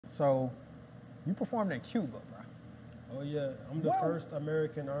So, you performed in Cuba, bro. Oh yeah, I'm the first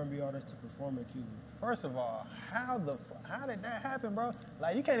American R&B artist to perform in Cuba. First of all, how did that happen, bro?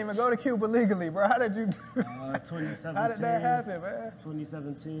 Like, you can't even go to Cuba legally, bro. How did you do 2017. How did that happen, man?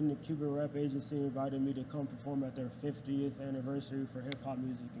 2017, the Cuban rap agency invited me to come perform at their 50th anniversary for hip hop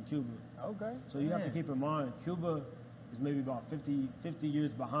music in Cuba. Okay. So you have to keep in mind, Cuba is maybe about 50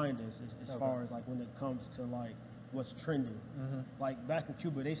 years behind us as far as like when it comes to like what's trending. Like back in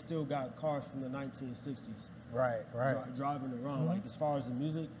Cuba, they still got cars from the 1960s. Right. Driving around. Like as far as the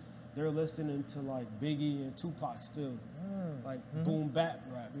music, they're listening to like Biggie and Tupac still. Like boom bap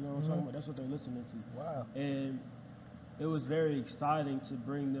rap, you know what I'm talking about? That's what they're listening to. Wow. And it was very exciting to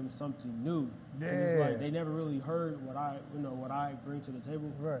bring them something new. Yeah. It's like they never really heard what I bring to the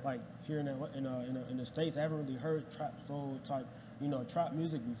table. Right. Like here in the States, I haven't really heard trap soul type, trap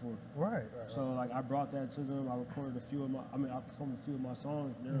music before. Right. So like I brought that to them. I recorded I performed a few of my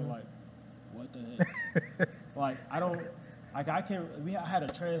songs. And they were like, "What the heck?" I had a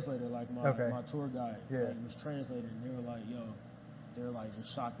translator, like my tour guide. Yeah. Like, was translating, and they were like, "Yo." They're like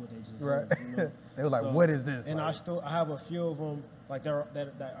just shocked what they just right. heard, They were like, "What is this?" And like? I have a few of them like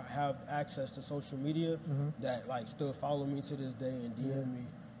that have access to social media that like still follow me to this day and DM me,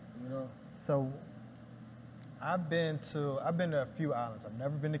 So, I've been to a few islands. I've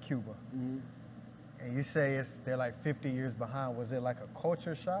never been to Cuba. And you say they're like 50 years behind. Was it like a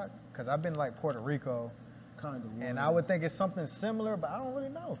culture shock? Because I've been like Puerto Rico, kind of, and I would think it's something similar, but I don't really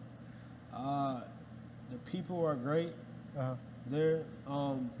know. The people are great. There,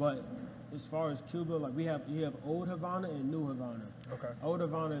 but as far as Cuba, like you have Old Havana and New Havana. Okay. Old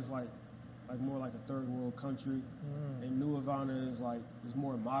Havana is like more like a third world country, and New Havana is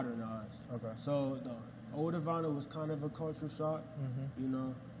more modernized. Okay. So the Old Havana was kind of a culture shock,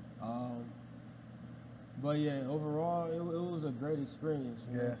 but yeah, overall it was a great experience.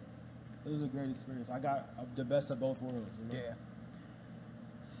 Yeah. It was a great experience. I got the best of both worlds. Yeah.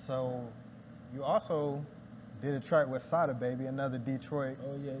 So, you also did a track with Sada Baby, another Detroit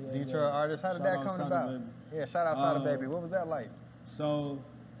artist. How did that come about? Baby. Yeah, shout out Sada Baby. What was that like? So,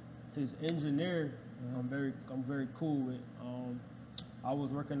 his engineer, I'm very cool with. I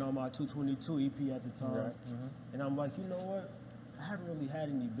was working on my 222 EP at the time, and I'm like, you know what? I haven't really had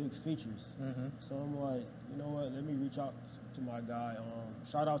any big features, so I'm like, you know what? Let me reach out to my guy.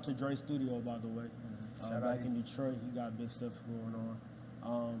 Shout out to Dre Studio, by the way. Back in Detroit, he got big stuff going on.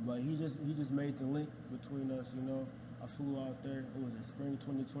 But he just made the link between us, I flew out there. It was in spring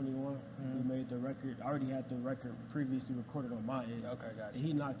 2021. We made the record. I already had the record previously recorded on my end. Okay, gotcha.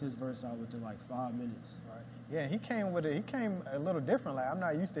 He knocked his verse out within like 5 minutes. Right. Yeah, he came a little different. Like, I'm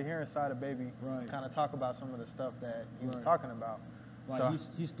not used to hearing Sada Baby kind of talk about some of the stuff that he was talking about. Like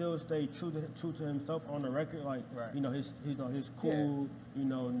he still stayed true to himself on the record. Like his cool,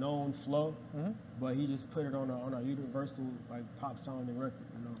 known flow. But he just put it on a universal like pop sounding record.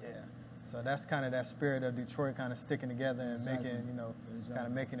 Yeah. So that's kind of that spirit of Detroit kind of sticking together and making kind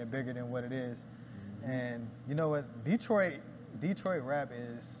of making it bigger than what it is. And you know what, Detroit rap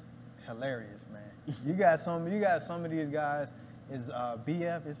is hilarious, man. You got some of these guys. Is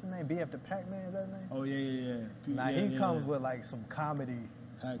BF? Is his name BF the Pac-Man? Is that his name? Oh yeah. Now he comes with like some comedy,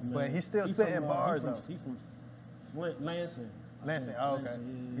 but he's still spitting bars though. He's from Lansing. Lansing. Oh, okay.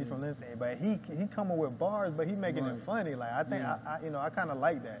 Lansing, He's from Lansing, but he coming with bars, but he making it funny. Like I think I kind of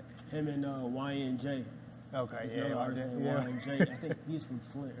like that. Him and YNJ. Okay. Yeah. YNJ. I think he's from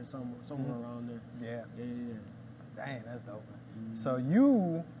Flint or somewhere around there. Yeah. Dang, that's dope. So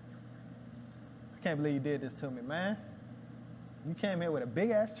I can't believe you did this to me, man. You came here with a big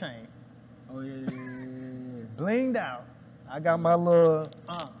ass chain. Oh yeah. Blinged out. I got my little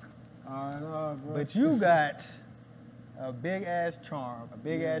unk. I know, bro. But you got a big ass charm, a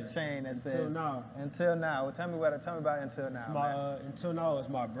big ass chain that says Until Now. Well, tell me about Until Now. Until Now is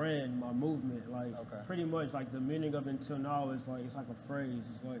my brand, my movement. Like pretty much like the meaning of Until Now is like it's like a phrase.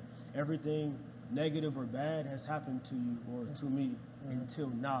 It's like everything negative or bad has happened to you or to me until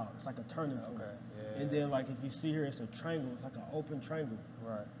now. It's like a turning point. And then like if you see here, it's a triangle. It's like an open triangle.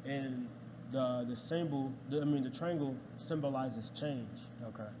 Right. And the symbol, the triangle symbolizes change.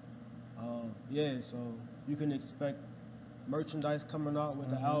 Okay. So you can expect merchandise coming out with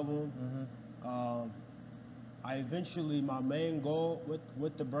the album. My main goal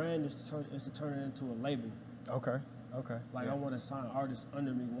with the brand is to turn it into a label. Okay. Like I want to sign artists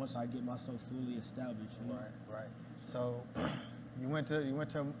under me once I get myself fully established. Right. So you went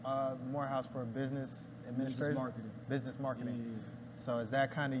to Morehouse for business administration, business marketing. Yeah. So is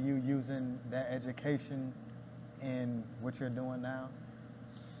that kind of you using that education in what you're doing now?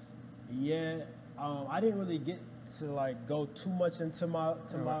 Yeah. I didn't really get to like go too much into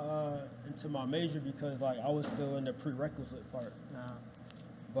my major because like I was still in the prerequisite part.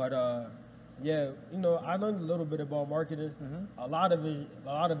 But yeah, you know, I learned a little bit about marketing. A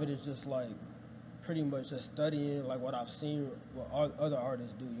lot of it is just like pretty much just studying like what I've seen what other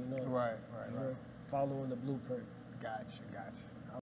artists do. You know, Right. Following the blueprint. Gotcha.